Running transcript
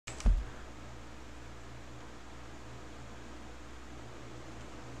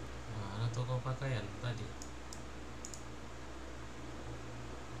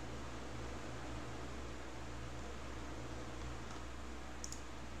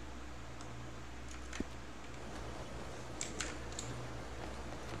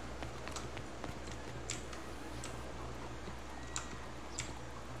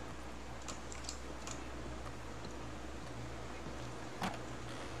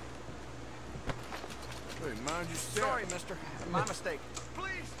Hey, mind your step. Sorry, mister. My mistake.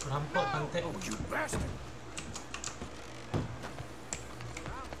 Please. Rampok tante. Oh, you bastard.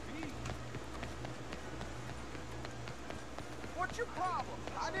 What's your problem?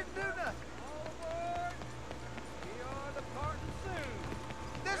 I didn't do nothing. All aboard. We are departing soon.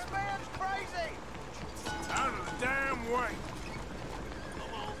 This man's crazy. Out of the damn way.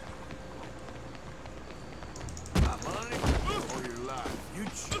 My money or your life. You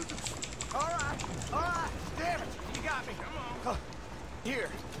choose. All right. Damn it. You got me. Come on. Here.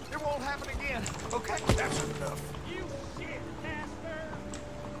 It won't happen again. Okay? That's enough. You shit, Casper.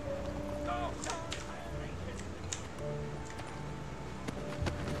 Oh,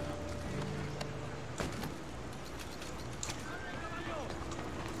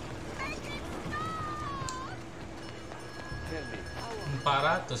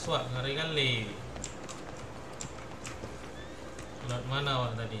 Ratus wak, ngeri kali. Lot mana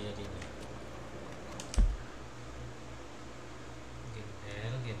wak tadi jadinya?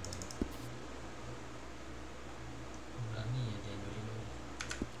 Gembel. Berani ya dia nyuri.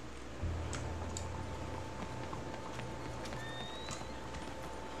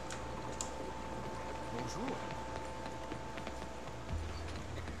 bonjour.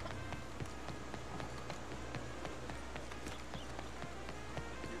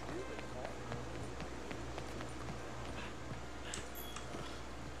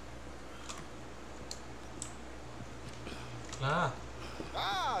 Lah,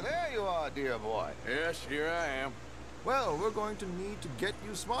 Ah, there you are, dear boy. Yes, here I am. Well, we're going to need to get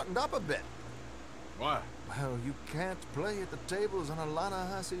you smartened up a bit. Why? Well, you can't play at the tables on a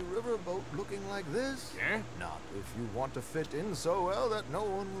Lanahasi riverboat looking like this. Yeah? Not if you want to fit in so well that no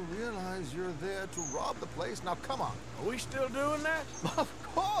one will realize you're there to rob the place. Now, come on. Are we still doing that? Of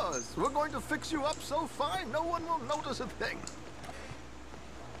course. We're going to fix you up so fine no one will notice a thing.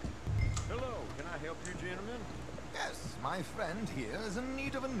 Hello. Can I help you, gentlemen? Yes, my friend here is in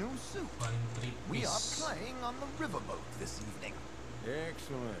need of a new suit. We are playing on the riverboat this evening.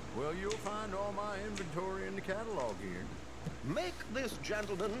 Excellent. Well, you'll find all my inventory in the catalog here. Make this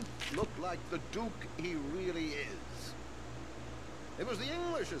gentleman look like the Duke he really is. It was the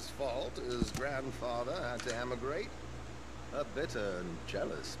English's fault his grandfather had to emigrate. A bitter and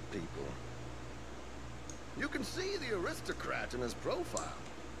jealous people. You can see the aristocrat in his profile.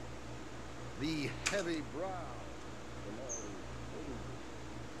 The heavy brow.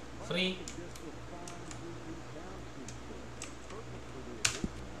 free.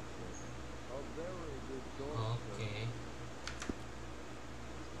 Okay.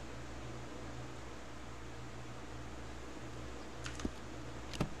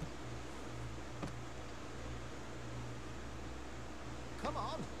 Come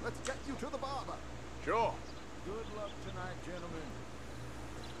on, let's get you to the barber. Sure. Good luck tonight, gentlemen.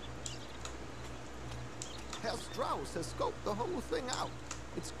 Herr Strauss has scoped the whole thing out.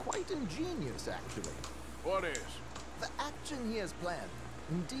 It's quite ingenious, actually. What is? The action he has planned.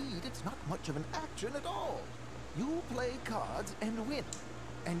 Indeed, it's not much of an action at all. You play cards and win.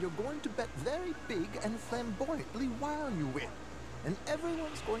 And you're going to bet very big and flamboyantly while you win. And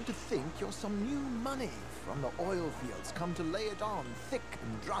everyone's going to think you're some new money from the oil fields come to lay it on thick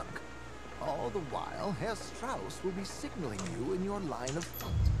and drunk. All the while, Herr Strauss will be signaling you in your line of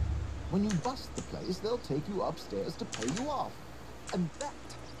thought. When you bust the place, they'll take you upstairs to pay you off. And that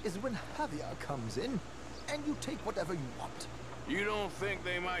is when Javier comes in, and you take whatever you want. You don't think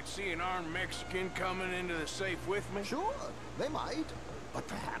they might see an armed Mexican coming into the safe with me? Sure, they might, but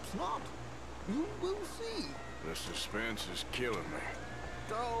perhaps not. You will see. The suspense is killing me.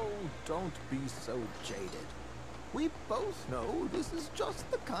 Oh, don't be so jaded. We both know this is just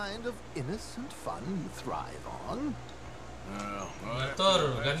the kind of innocent fun you thrive on. Well,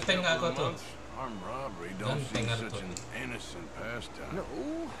 Arthur, ganteng aku tuh. Armed robbery don't seem such an innocent pastime. No,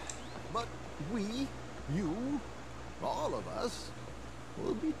 but we, you, all of us,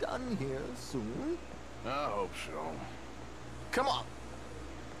 will be done here soon. I hope so. Come on.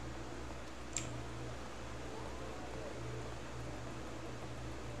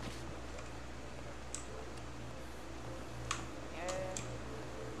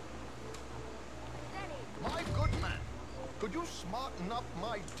 My good man, could you smarten up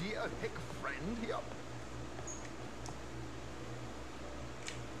my dear hick friend here?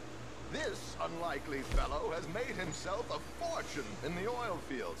 This unlikely fellow has made himself a fortune in the oil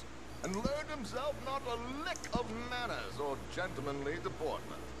fields and learned himself not a lick of manners or gentlemanly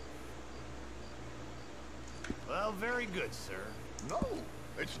deportment. Well, very good, sir. No,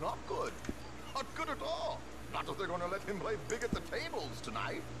 it's not good. Not good at all. Not if they're going to let him play big at the tables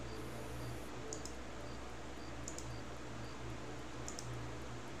tonight.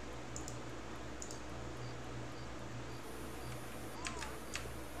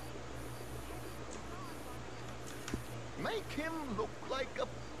 make him look like a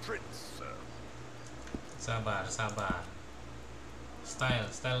prince, sir. Sabar, sabar.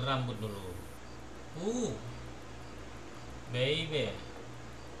 Style rambut dulu. Baby.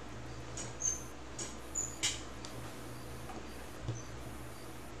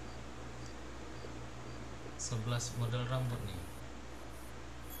 Sebelas model rambut nih.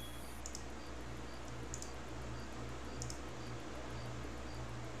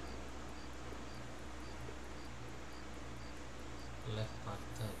 Left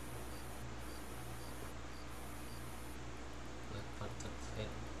parted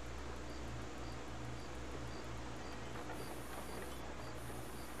fade.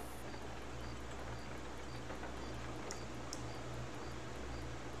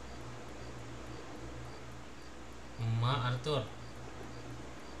 Arthur.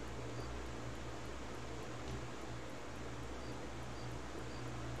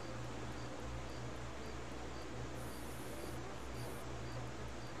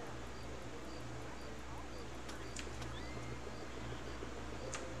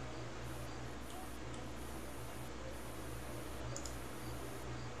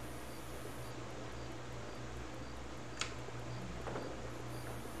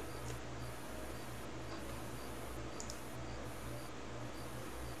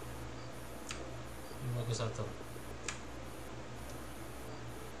 Satu.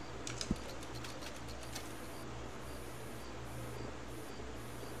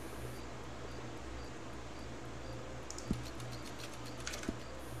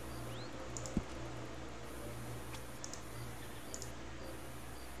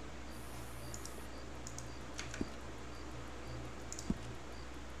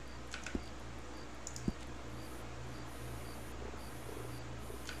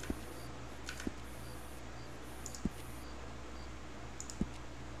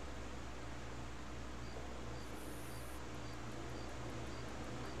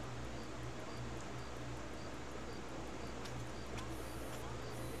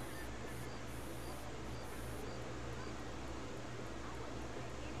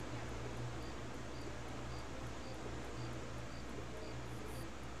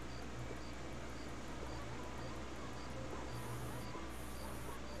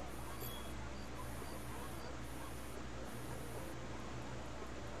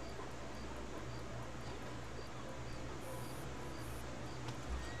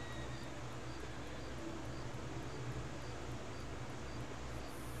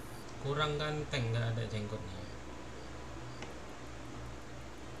 Kurang ganteng, nggak ada jenggotnya.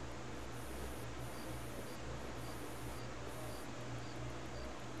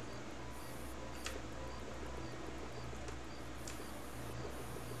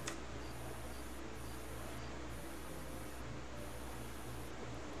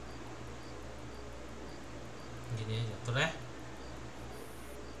 Gini aja, tuh deh.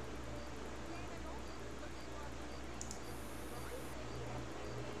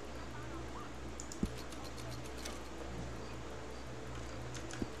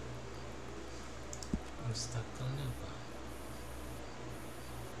 Obstacle-nya apa?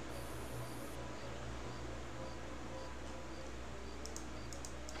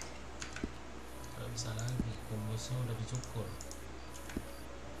 Gak bisa lagi, musuh udah dicukur.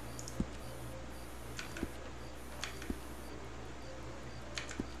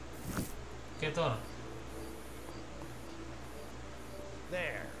 Oke, Thor.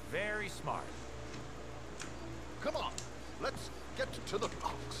 There, very smart. Come on, let's get to the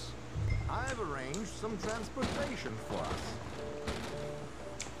box. I've arranged some transportation for us.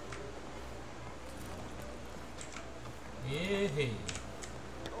 Yeay.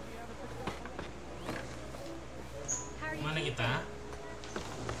 Mana kita?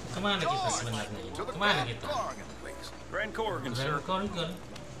 Kemana kita sebenarnya ini? Kemana kita? Grand Corrigan, sir. Grand Corrigan.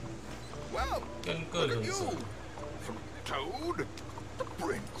 Well, Grand look at Corrigan, you. sir. From Toad to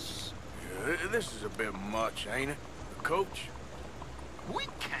Prince. Yeah, this is a bit much, ain't it? The coach? We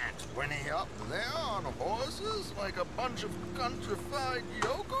can't whinny up there on horses like a bunch of countrified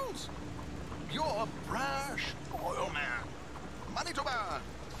yokels. You're a brash oil man. Money to burn.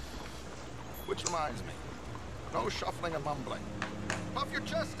 Which reminds me, no shuffling and mumbling. Puff your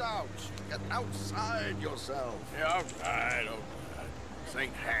chest out. Get outside yourself. Yeah, all right. This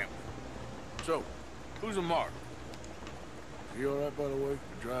ain't happening. So, who's a mark? You all right, by the way,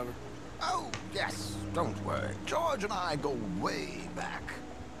 the driver? Oh, yes, don't worry. George and I go way back.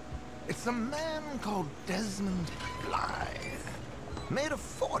 It's a man called Desmond Blythe. Made a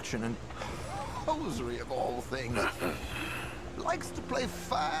fortune in hosiery of all things. Likes to play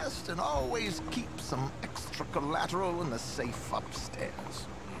fast and always keep some extra collateral in the safe upstairs.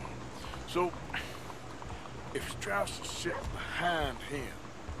 So, If Strauss is sitting behind him,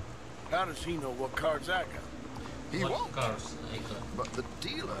 how does he know what cards I got? He What won't. cards I got? But the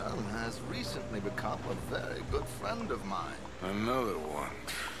dealer has recently become a very good friend of mine. Another one.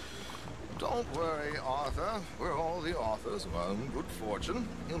 Don't worry, Arthur. We're all the authors of our own good fortune.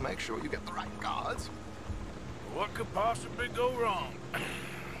 He'll make sure you get the right cards. What could possibly go wrong?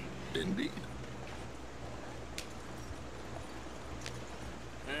 Indeed.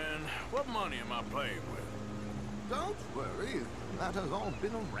 And what money am I playing with? Don't worry. That has all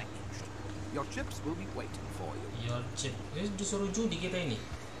been arranged. Your chips will be waiting for you. Your chip. Ini disuruh judi kita ini.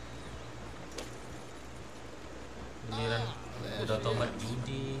 Giliran udah tobat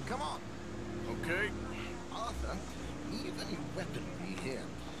judi. Come on. Okay. Arthur, even your weaponry here.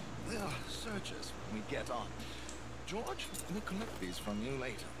 There are searches when we get on. George, we'll collect these from you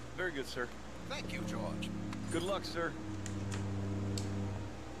later. Very good, sir. Thank you, George. Good luck, sir.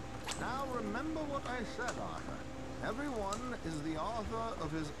 Now remember what I said, Arthur. Everyone is the author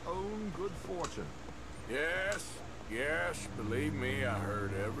of his own good fortune. Yes, yes, believe me, I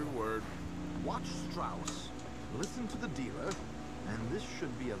heard every word. Watch Strauss, listen to the dealer, and this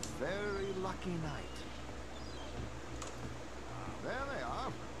should be a very lucky night. There they are.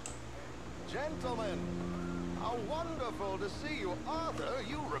 Gentlemen, how wonderful to see you. Arthur,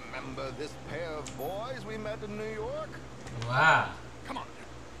 you remember this pair of boys we met in New York? Wah. Come on.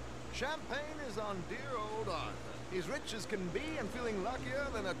 Champagne is on dear old Arthur. He's rich as can be and feeling luckier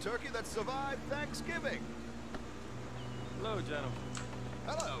than a turkey that survived Thanksgiving. Hello, gentlemen.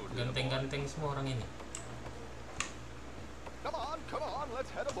 Hello, dear boy. Ganteng-ganteng semua orang ini. Come on,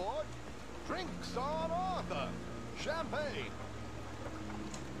 let's head aboard. Drinks on Arthur. Champagne.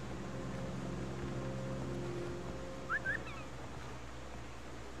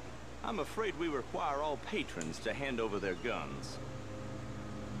 I'm afraid we require all patrons to hand over their guns.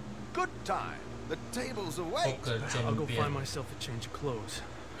 Good time. The tables await. Poker I'll go find champion. myself a change of clothes.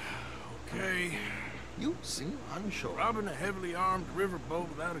 Okay. You seem unsure. Robbing a heavily armed riverboat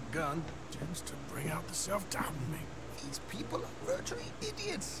without a gun tends to bring out the self-doubt in me. These people are virtually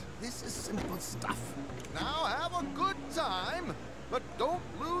idiots. This is simple stuff. Now have a good time, but don't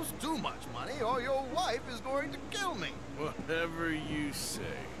lose too much money or your wife is going to kill me. Whatever you say.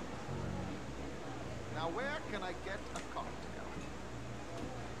 Now where can I get a cocktail?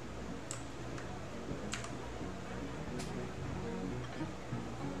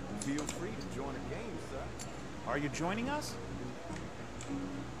 Feel free to join a game, sir. Are you joining us?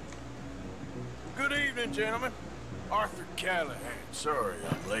 Good evening, gentlemen. Arthur Callahan. Sorry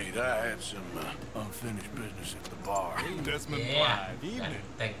I'm late. I had some unfinished business at the bar. Desmond Yeah. Evening.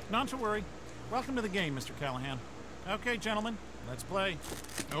 Ganteng. Not to worry. Welcome to the game, Mr. Callahan. Okay, gentlemen, let's play.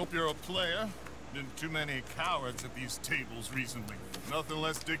 Hope you're a player. Been too many cowards at these tables recently. Nothing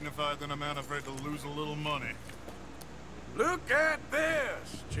less dignified than a man afraid to lose a little money. Look at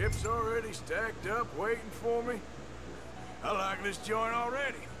this! Chips already stacked up, waiting for me. I like this joint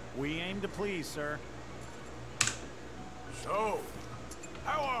already. We aim to please, sir. So,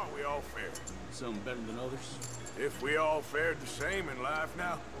 how are we all faring? Some better than others. If we all fared the same in life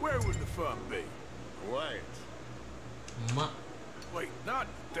now, where would the fun be? Quiet. Ma. Wait, not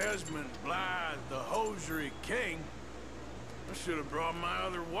Desmond Blythe, the hosiery king. I should have brought my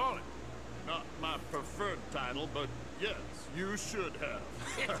other wallet. Not my preferred title, but yes, you should have.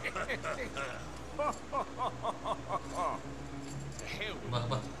 Bah,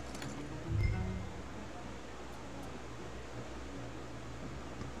 bah.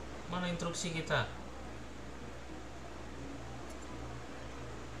 Mana instruksi kita?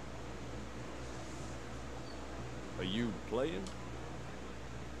 Are you playing?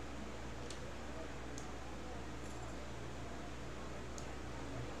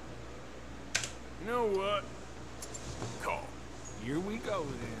 You know what? Call. Here we go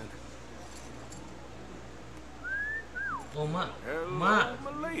then. Oh, Ma. Hello, Ma.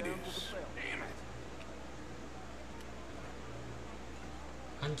 my ladies. Damn it.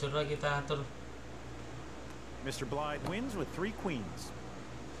 Hancur lagi kita atur. Mr. Blythe wins with 3 queens.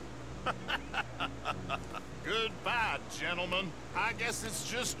 Goodbye, gentlemen. I guess it's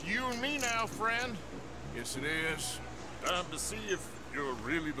just you and me now, friend. Yes, it is. Time to see if you're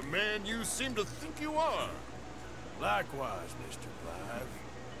really the man you seem to think you are. Likewise, Mr. Blythe.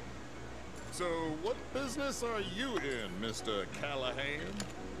 So, what business are you in, Mr. Callahan?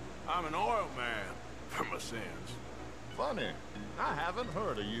 I'm an oil man, for my sins. Funny. I haven't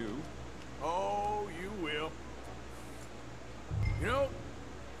heard of you. Oh, you will. You know,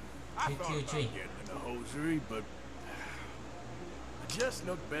 I Thank thought you, about Jay. getting into hosiery, but I just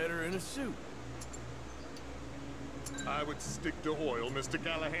look better in a suit. I would stick to oil, Mr.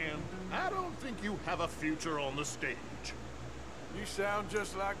 Callahan. I don't think you have a future on the stage. You sound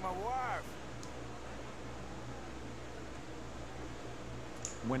just like my wife.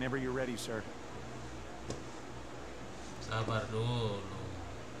 Whenever you're ready, sir. Sabar dulu.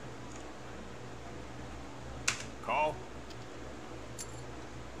 Call.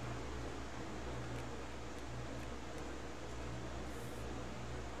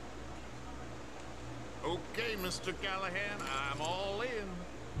 Okay, Mr. Callahan, I'm all in.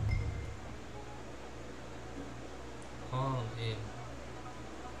 All in.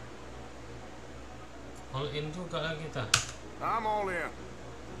 All in juga lah kita. I'm all in.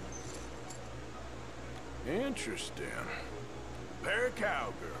 Interesting. Pair of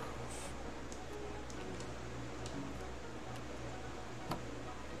cowgirls.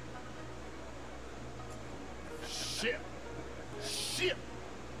 Shit. Shit.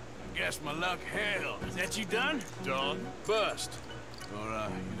 I guess my luck hell. Is that you done? Done? Bust. Thought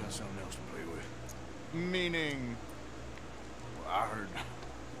you got something else to play with. Meaning? I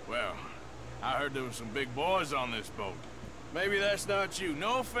heard there was some big boys on this boat. Maybe that's not you.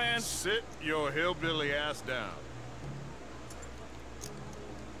 No offense. Sit your hillbilly ass down.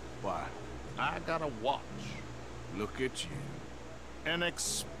 Why? I got a watch. Look at you. An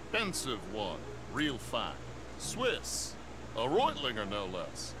expensive one. Real fine. Swiss. A Reutlinger, no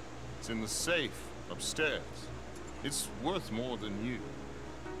less. It's in the safe upstairs. It's worth more than you.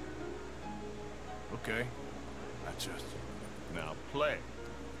 Okay. I trust you. Now play.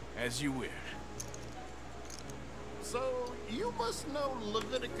 As you wish. So, you must know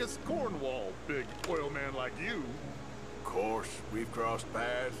Leviticus Cornwall, big oil man like you. Of course, we've crossed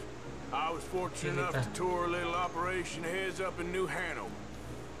paths. I was fortunate enough to tour a little operation heads up in New Hanover.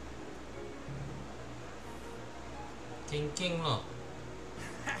 Thinking loh.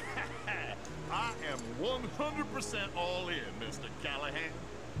 I am 100% all in, Mr. Callahan.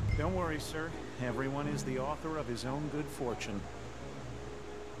 Don't worry, sir. Everyone is the author of his own good fortune.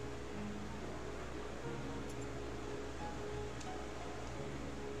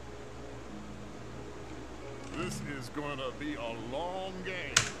 This is gonna be a long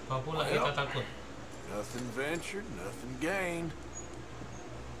game. Apa pula kita takut? Nothing ventured, nothing gained.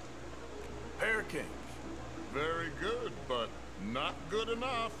 Pair of kings. Very good, but not good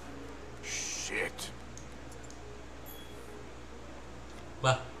enough. Shit.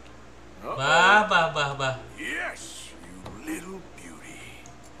 Bah. Bah. Yes, you little beauty.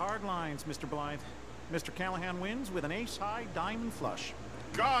 Hard lines, Mr. Blythe. Mr. Callahan wins with an ace-high diamond flush.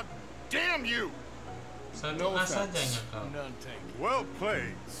 God damn you! Satu as saja kau. None taken. Well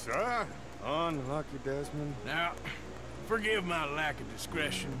played, sir. Unlucky, Desmond. Now, forgive my lack of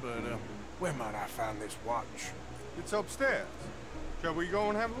discretion, but where might I find this watch? It's upstairs. Shall we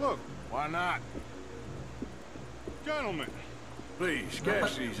go and have a look? Why not? Gentlemen, Please,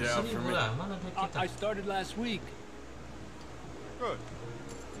 cash these out for me. Lah, mana duit kita? I started last week. Good.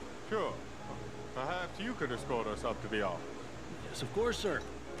 Sure. Perhaps you could escort us up to the office. Yes, of course, sir.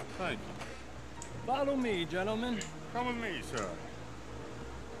 Thank you. Follow me, gentlemen. Come with me, sir.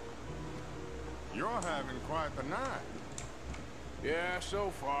 You're having quite the night. Yeah,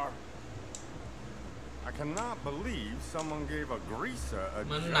 so far. I cannot believe someone gave a greaser a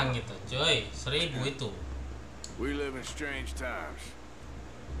Menang job. kita, coy. 1000 itu. We live in strange times.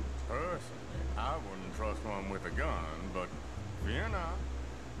 Personally, I wouldn't trust one with a gun, but fear not.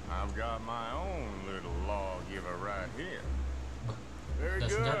 I've got my own little lawgiver right here. Very Dah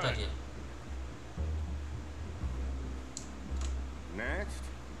good. senjata dia. Next,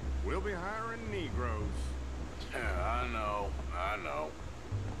 we'll be hiring Negroes. Yeah, I know.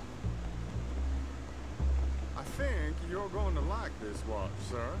 I think you're going to like this watch,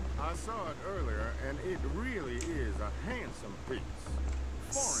 sir. I saw it earlier, and it really is a handsome piece.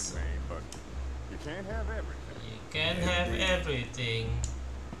 Foreign made, but you can't have everything. You can have everything.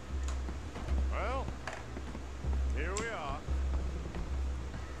 Well, here we are.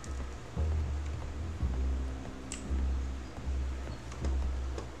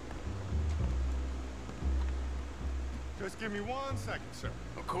 Just give me 1 second, sir.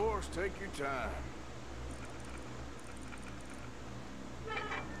 Of course, take your time.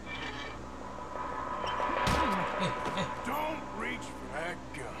 Don't reach for that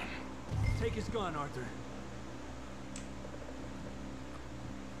gun. Take his gun, Arthur.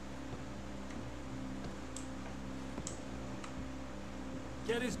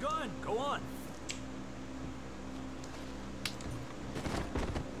 Get his gun. Go on.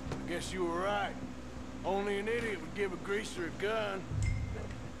 I guess you were right. Only an idiot would give a greaser a gun.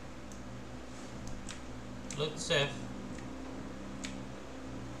 Look safe.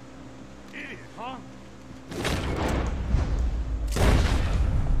 Idiot, huh?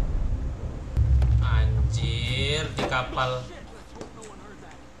 kapal.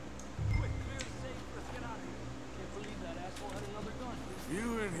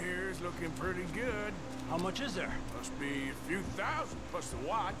 You in here is looking pretty good. How much is there? Must be a few thousand plus the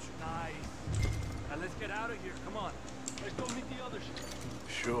watch. Nice. Now let's get out of here. Come on. Let's go meet the others.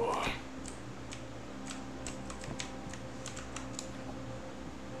 Sure.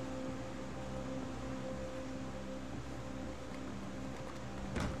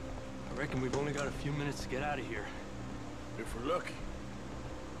 I reckon we've only got a few minutes to get out of here. If we're lucky.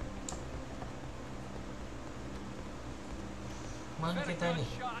 Mana kita nih?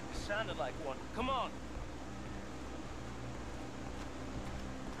 Shot sounded like one. Come on.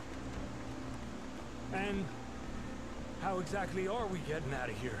 And how exactly are we getting out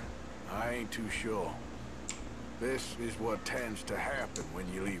of here? I ain't too sure. This is what tends to happen when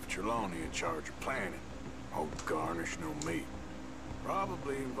you leave Trelawney in charge of planning. Oh, garnish no meat.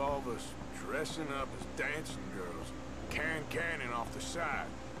 Probably involve us dressing up as dancing girls, canning off the side.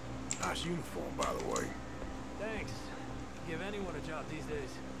 Nice uniform, by the way. Thanks. Give anyone a job these days.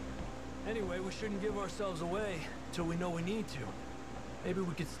 Anyway, we shouldn't give ourselves away till we know we need to. Maybe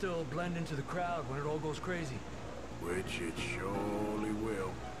we could still blend into the crowd when it all goes crazy. Which it surely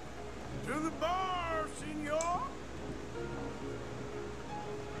will. To the bar, senor!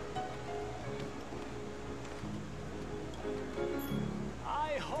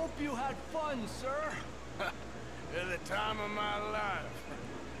 I hope you had fun, sir. At the time of my life.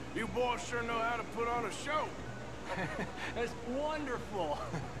 You boys sure know how to put on a show. That's wonderful.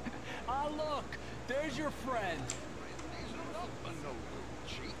 Ah, look, there's your friend. No,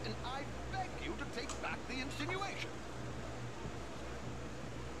 cheat, and I beg you to take back the insinuation.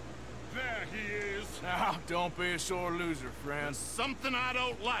 There he is. Now, don't be a sore loser, friend. There's something I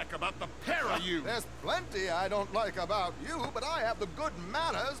don't like about the pair of you. There's plenty I don't like about you, but I have the good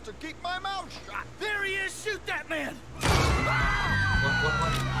manners to keep my mouth shut. There he is! Shoot that man! What?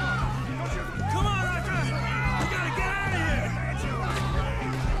 Come on, Arthur! We gotta get out of here!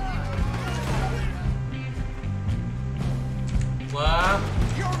 Wah.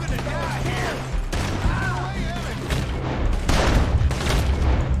 You're gonna die here!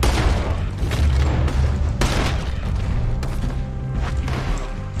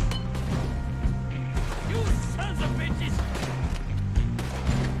 You sons of bitches!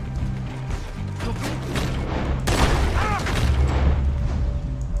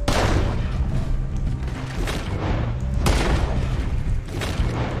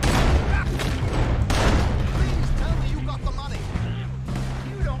 Please tell me you got the money.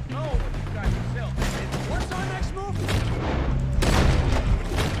 You don't know what you got yourself into. What's our next move?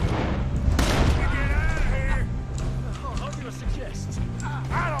 Get out of here! How do you suggest?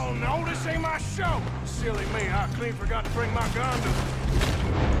 I don't know, this ain't my show! Silly me, I clean forgot to bring my gun to...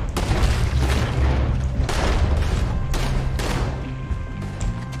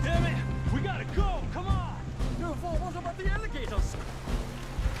 Damn it! We gotta go! Come on! What about the alligators?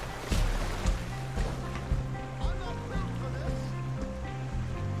 I'm not built for this.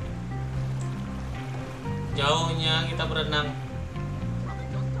 Jauhnya kita berenang. Nothing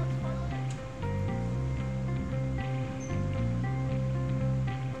just touched my leg.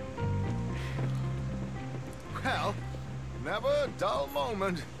 Well, never a dull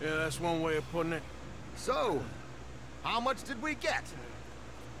moment. Yeah, that's one way of putting it. So, how much did we get?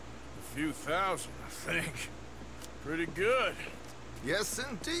 A few thousand, I think. Pretty good. Yes,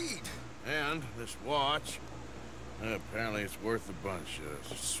 indeed. And this watch, apparently it's worth a bunch.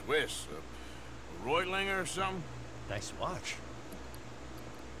 Swiss, a Reutlinger or something? Nice watch.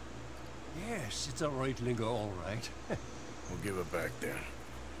 Yes, it's a Reutlinger, all right. We'll give it back then.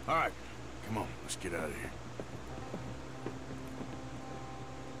 All right, come on, let's get out of here.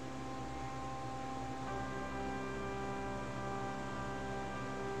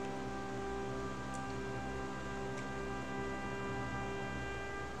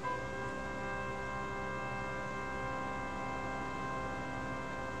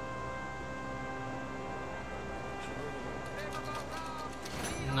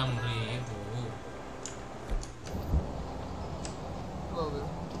 Hello there.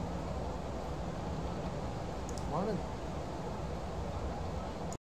 Morning.